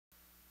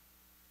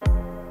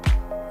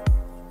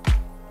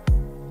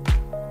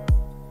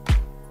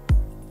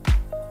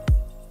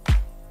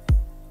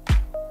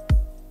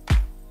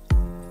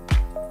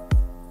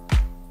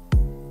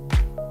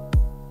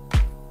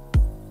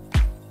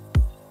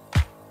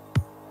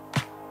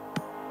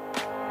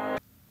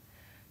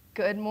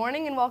Good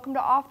morning and welcome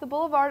to Off the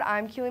Boulevard.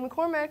 I'm Keely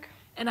McCormick.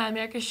 And I'm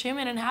Erica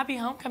Schumann, and happy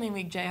Homecoming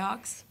Week,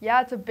 Jayhawks. Yeah,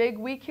 it's a big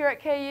week here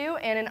at KU,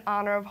 and in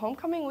honor of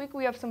Homecoming Week,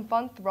 we have some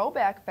fun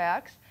throwback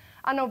facts.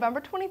 On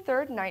November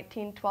 23rd,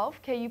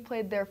 1912, KU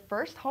played their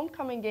first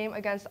homecoming game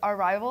against our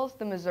rivals,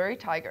 the Missouri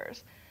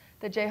Tigers.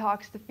 The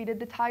Jayhawks defeated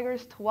the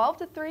Tigers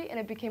 12-3, and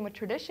it became a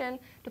tradition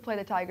to play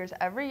the Tigers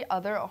every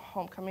other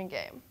homecoming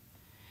game.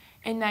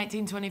 In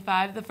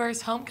 1925, the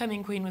first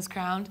homecoming queen was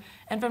crowned,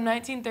 and from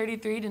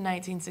 1933 to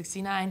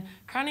 1969,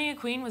 crowning a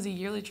queen was a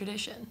yearly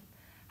tradition.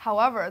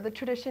 However, the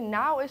tradition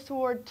now is to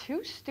award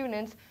 2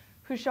 students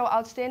who show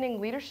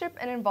outstanding leadership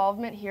and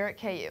involvement here at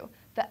KU,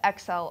 the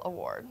Excel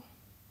Award.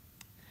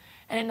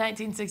 And in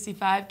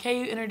 1965,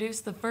 KU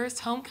introduced the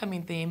first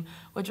homecoming theme,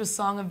 which was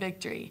Song of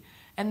Victory.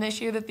 And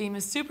this year the theme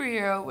is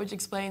Superhero, which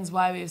explains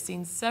why we have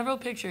seen several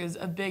pictures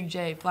of Big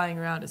J flying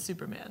around as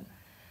Superman.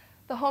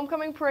 The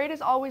homecoming parade is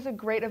always a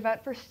great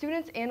event for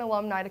students and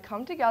alumni to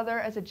come together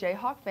as a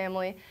Jayhawk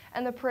family,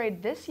 and the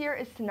parade this year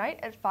is tonight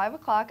at 5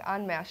 o'clock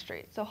on Mass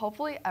Street, so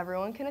hopefully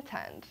everyone can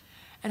attend.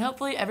 And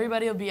hopefully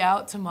everybody will be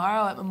out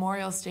tomorrow at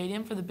Memorial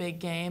Stadium for the big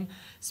game.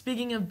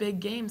 Speaking of big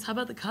games, how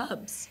about the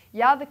Cubs?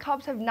 Yeah, the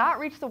Cubs have not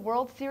reached the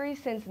World Series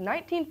since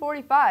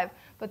 1945,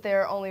 but they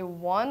are only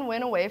 1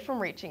 win away from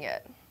reaching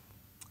it.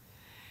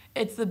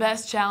 It's the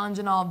best challenge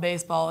in all of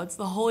baseball. It's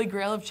the holy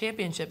grail of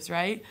championships,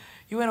 right?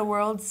 You win a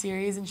World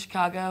Series in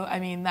Chicago,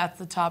 I mean, that's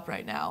the top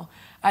right now.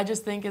 I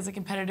just think as a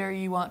competitor,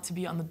 you want to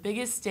be on the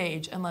biggest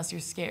stage unless you're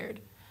scared.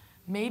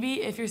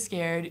 Maybe if you're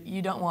scared,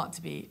 you don't want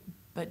to be,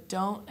 but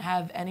don't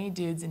have any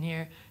dudes in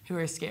here who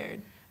are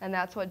scared. And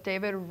that's what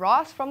David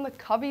Ross from the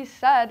Cubbies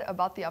said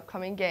about the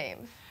upcoming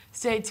games.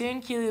 Stay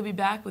tuned, Keely will be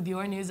back with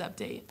your news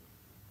update.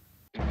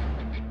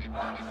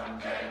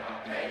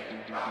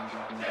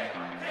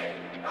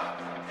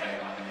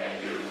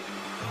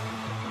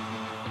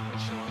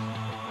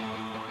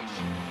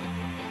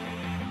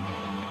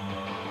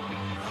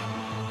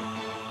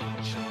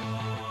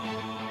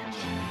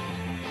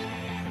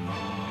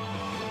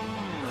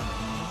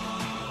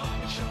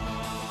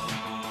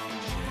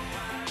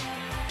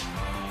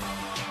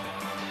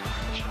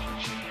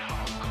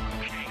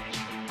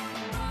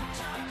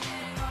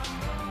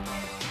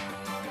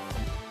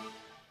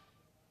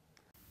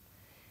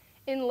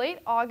 In late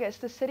August,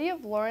 the city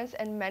of Lawrence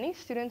and many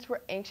students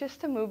were anxious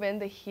to move in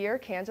the Here,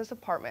 Kansas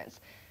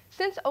apartments.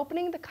 Since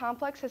opening, the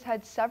complex has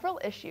had several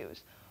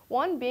issues,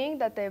 one being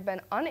that they've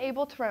been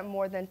unable to rent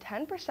more than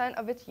 10%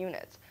 of its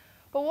units.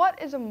 But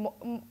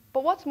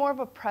what's more of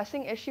a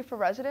pressing issue for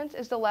residents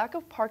is the lack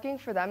of parking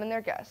for them and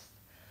their guests.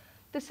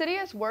 The city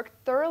has worked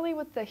thoroughly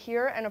with the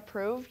Here and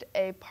approved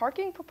a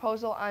parking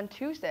proposal on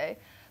Tuesday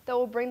that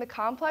will bring the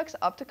complex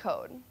up to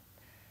code.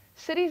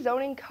 City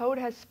zoning code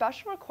has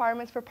special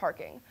requirements for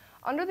parking.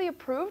 Under the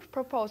approved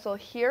proposal,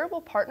 Here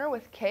will partner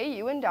with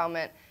KU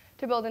Endowment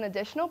to build an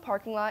additional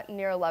parking lot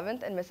near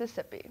 11th and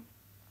Mississippi.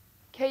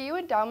 KU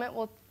Endowment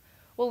will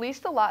lease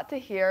the lot to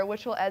Here,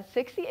 which will add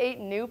 68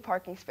 new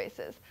parking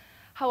spaces.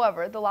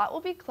 However, the lot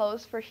will be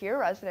closed for Here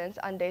residents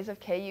on days of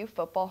KU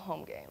football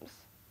home games.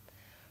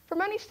 For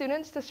many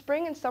students, the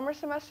spring and summer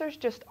semesters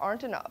just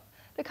aren't enough.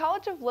 The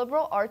College of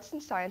Liberal Arts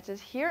and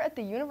Sciences here at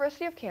the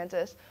University of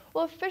Kansas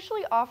will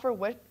officially offer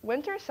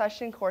winter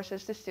session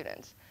courses to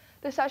students.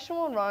 The session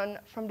will run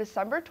from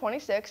December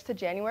 26th to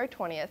January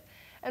 20th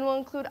and will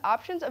include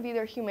options of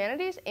either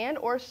humanities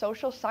and/or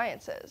social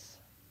sciences.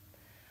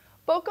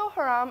 Boko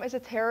Haram is a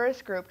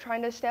terrorist group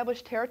trying to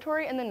establish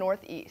territory in the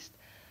Northeast.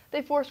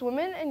 They force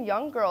women and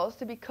young girls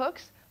to be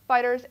cooks,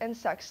 fighters, and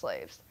sex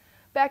slaves.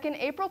 Back in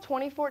April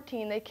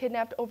 2014, they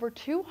kidnapped over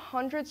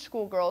 200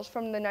 schoolgirls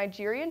from the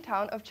Nigerian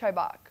town of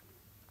Chibok.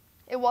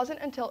 It wasn't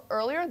until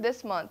earlier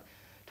this month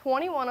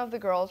 21 of the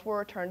girls were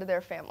returned to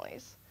their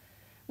families.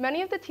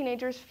 Many of the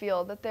teenagers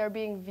feel that they are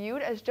being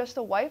viewed as just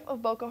a wife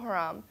of Boko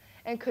Haram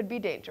and could be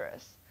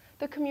dangerous.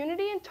 The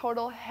community in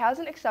total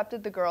hasn't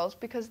accepted the girls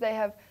because they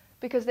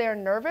are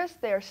nervous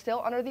they are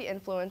still under the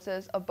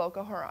influences of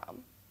Boko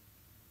Haram.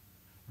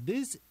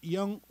 This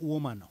young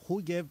woman,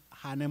 who gave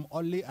her name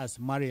only as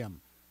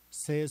Mariam,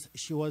 says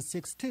she was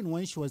 16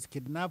 when she was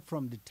kidnapped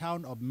from the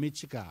town of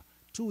Michika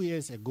 2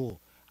 years ago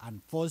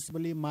and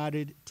forcibly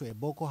married to a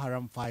Boko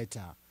Haram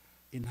fighter.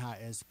 In her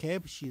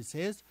escape, she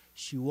says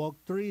she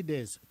walked 3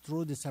 days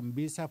through the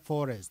Sambisa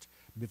forest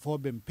before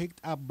being picked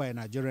up by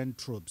Nigerian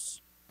troops.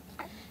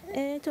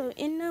 I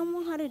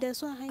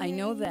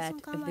know that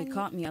if they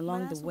caught me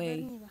along the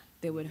way,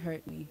 they would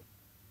hurt me.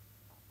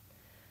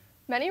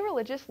 Many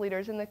religious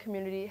leaders in the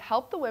community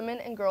help the women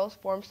and girls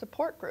form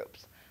support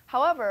groups.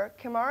 However,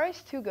 Kamare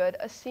Toogood,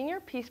 a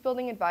senior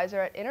peacebuilding advisor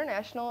at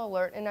International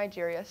Alert in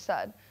Nigeria,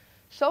 said,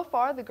 "So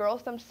far, the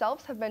girls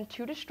themselves have been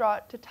too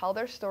distraught to tell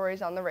their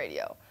stories on the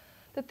radio.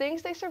 The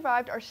things they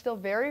survived are still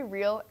very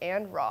real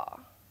and raw."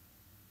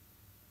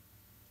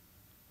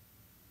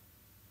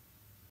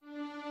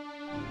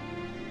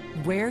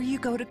 Where you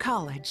go to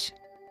college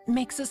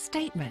makes a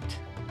statement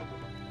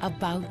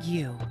about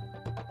you.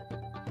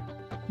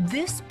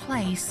 This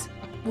place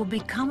will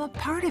become a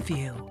part of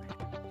you,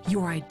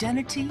 your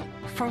identity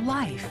for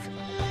life.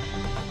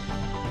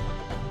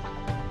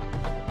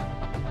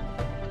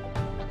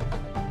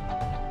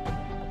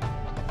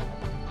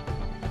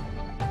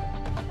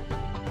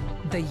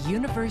 The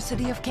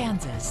University of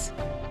Kansas.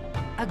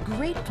 A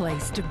great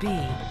place to be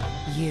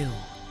you.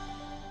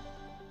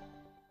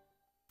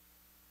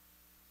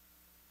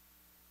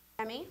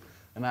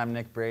 And I'm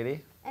Nick Brady.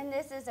 And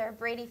this is our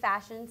Brady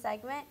Fashion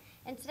segment.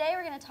 And today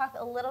we're going to talk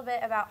a little bit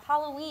about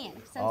Halloween.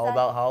 All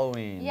about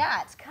Halloween. Yeah,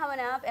 it's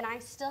coming up, and I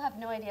still have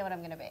no idea what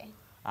I'm going to be.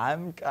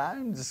 I'm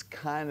just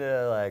kind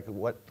of like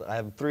I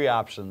have three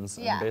options.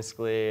 Yeah. And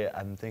basically,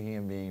 I'm thinking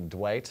of being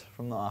Dwight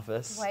from The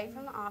Office. Dwight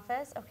from The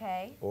Office,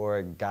 okay.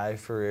 Or Guy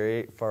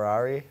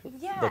Ferrari,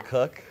 yeah. the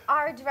cook.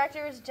 Our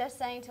director was just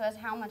saying to us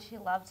how much he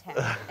loved him.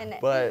 And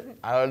but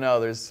I don't know.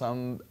 There's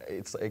some.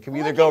 It can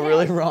either go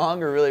really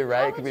wrong or really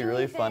right. It could be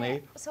really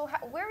funny. So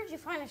where would you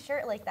find a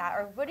shirt like that,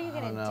 or what are you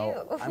going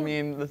to do? I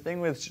mean, the thing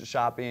with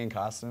shopping and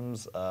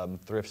costumes,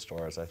 thrift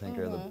stores I think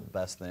are the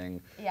best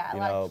thing. Yeah, a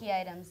lot of key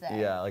items there.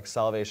 Yeah, like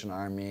Salvation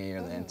Army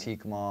or the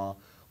Antique Mall.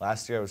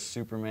 Last year I was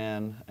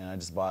Superman, and I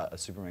just bought a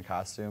Superman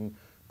costume.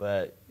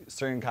 But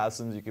certain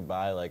costumes you could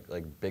buy, like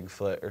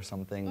Bigfoot or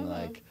something.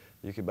 Like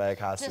you could buy a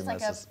costume just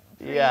that's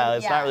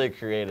it's not really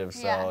creative.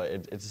 So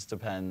it just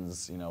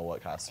depends,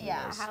 what costume it is.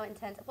 Yeah, how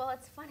intense. Well,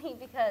 it's funny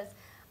because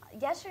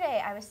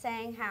yesterday I was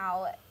saying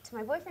how to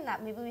my boyfriend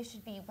that maybe we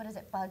should be,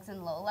 Bugs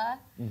and Lola?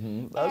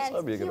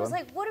 That'd be a good one. He was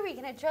like, what are we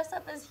going to dress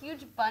up as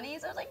huge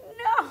bunnies? I was like,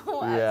 no. I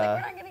was like, we're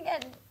not going to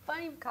get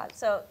bunny costumes.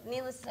 So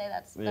needless to say,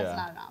 that's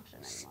not an option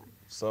anymore.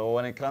 So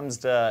when it comes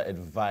to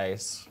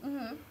advice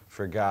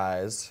for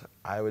guys,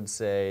 I would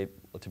say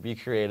to be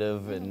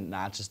creative and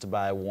not just to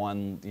buy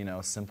one,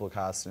 simple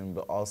costume,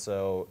 but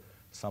also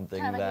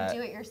something kind of that like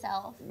do it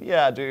yourself.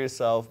 Yeah, do it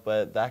yourself,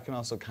 but that can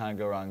also kind of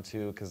go wrong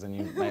too, because then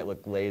you might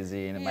look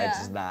lazy and it might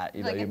just not,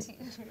 like a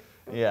t-shirt.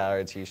 Yeah, or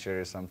a t-shirt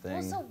or something.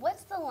 Well, so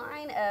what's the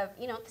line of,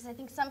 because I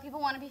think some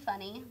people want to be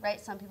funny, right?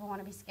 Some people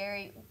want to be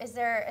scary. Is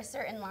there a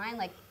certain line,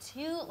 if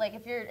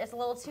it's a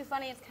little too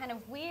funny, it's kind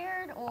of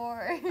weird,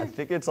 or? I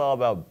think it's all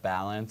about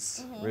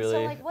balance,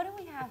 really. So what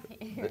do we have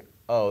here?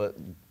 Oh,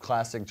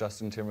 classic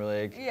Justin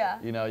Timberlake. Yeah.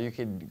 You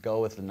could go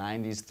with the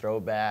 90s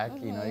throwback.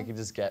 You could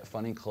just get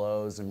funny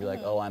clothes and be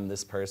like, oh, I'm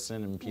this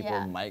person, and people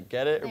might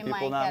get it, or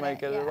people might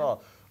get it at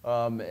all.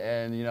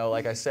 And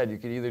like I said, you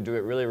could either do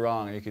it really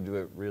wrong or you could do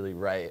it really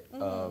right.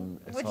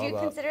 Would you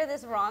consider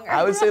this wrong?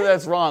 I would say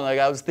that's wrong.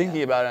 I was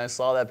thinking about it, and I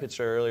saw that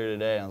picture earlier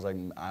today, and I was like,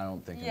 I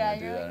don't think I'm gonna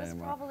do that anymore.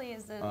 This probably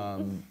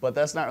isn't. But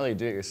that's not really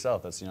do it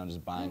yourself. That's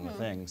just buying the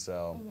thing.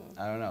 So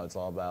I don't know. It's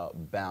all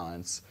about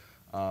balance.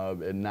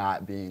 And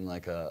not being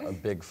like a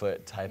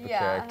Bigfoot type of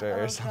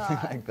character or something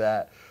like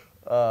that.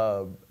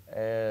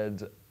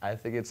 And I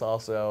think it's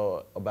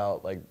also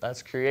about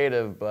that's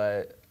creative,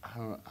 but I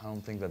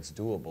don't think that's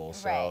doable.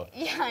 So. Right.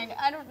 Yeah,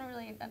 I don't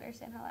really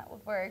understand how that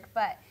would work.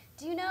 But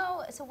do you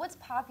know? So what's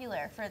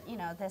popular for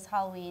this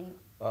Halloween?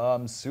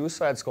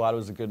 Suicide Squad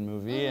was a good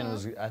movie,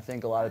 and I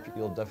think a lot of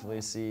people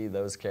definitely see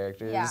those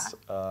characters. Yeah.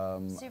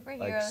 Superheroes.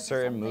 Like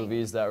certain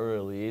movies that were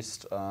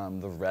released.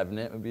 The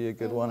Revenant would be a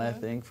good one, I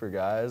think, for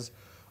guys.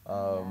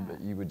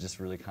 You would just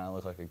really kind of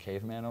look like a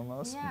caveman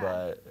almost,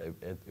 but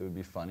it would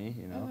be funny,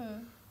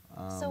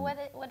 So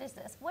what is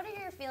this? What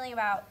are your feeling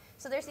about?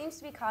 So there seems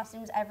to be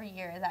costumes every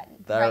year that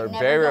are never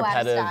very go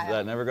repetitive, out of style.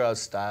 that never go out of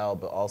style,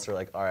 but also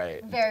all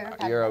right,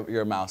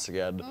 you're a mouse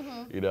again.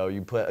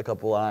 You put a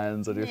couple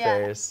lines on your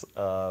face.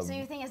 So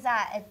you think is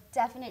that a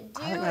definite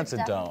do? I think that's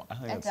a don't. I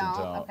think that's a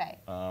don't. Okay.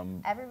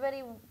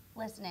 Everybody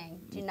listening,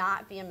 do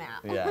not be a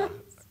mouse. Yeah.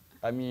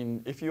 I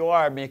mean, if you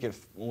are, make it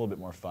a little bit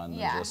more fun than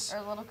just or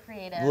a little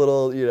creative.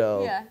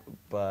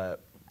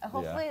 But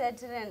hopefully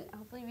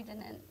hopefully we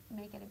didn't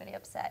make anybody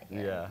upset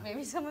here. Yeah.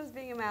 Maybe someone's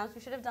being a mouse. We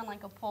should have done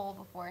a poll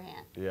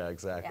beforehand. Yeah,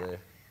 exactly. Yeah.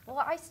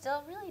 Well, I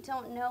still really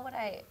don't know what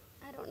I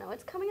don't know.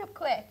 It's coming up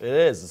quick. It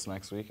is. It's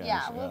next weekend.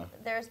 Yeah. Well,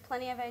 there's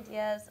plenty of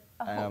ideas.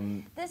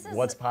 This is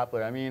what's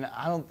popular. I mean,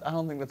 I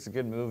don't think that's a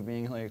good move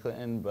being Hillary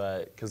Clinton,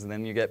 but because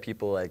then you get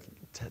people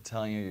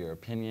telling you your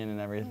opinion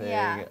and everything.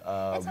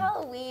 Yeah. It's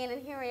Halloween,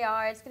 and here we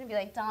are. It's going to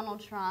be Donald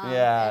Trump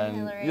and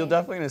Hillary. You're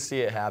definitely going to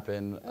see it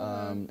happen.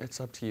 It's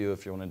up to you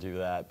if you want to do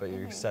that, but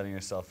you're setting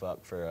yourself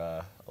up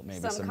for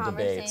maybe some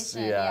debates,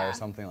 or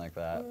something like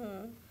that.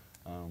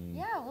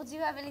 Well, do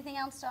you have anything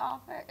else to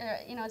offer,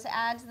 or, to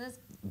add to this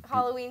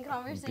Halloween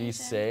conversation? Be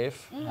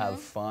safe, have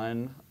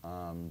fun,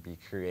 be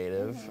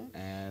creative,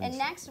 and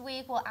next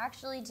week we'll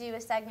actually do a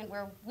segment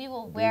where we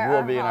will wear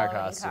our Halloween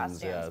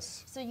costumes.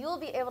 Yes. So you'll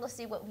be able to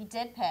see what we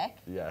did pick.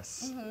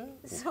 Yes.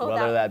 So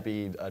whether that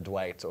be a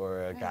Dwight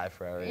or a Guy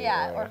Ferrari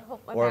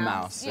or a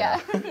mouse. Yeah.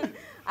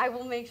 I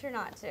will make sure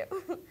not to.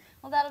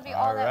 Well, that'll be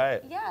all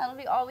that. Yeah, that'll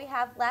be all we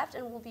have left,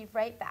 and we'll be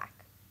right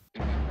back.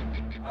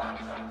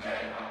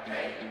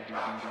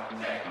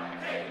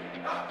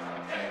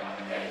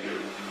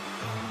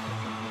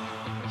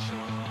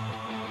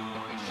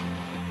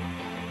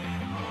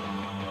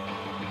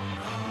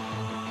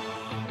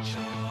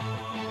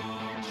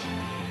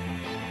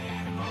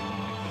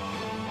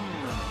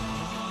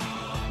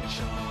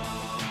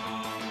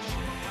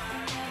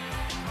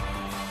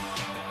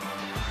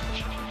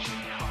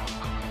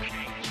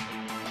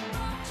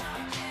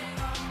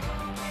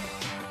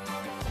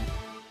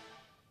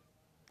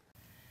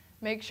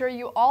 Make sure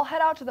you all head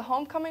out to the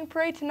homecoming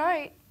parade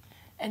tonight.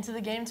 And to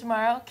the game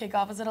tomorrow.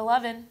 Kickoff is at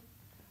 11.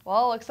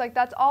 Well, it looks like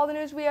that's all the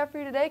news we have for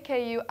you today,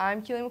 KU.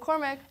 I'm Keely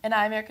McCormick. And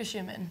I'm Erica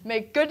Schumann.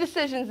 Make good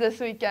decisions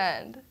this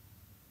weekend.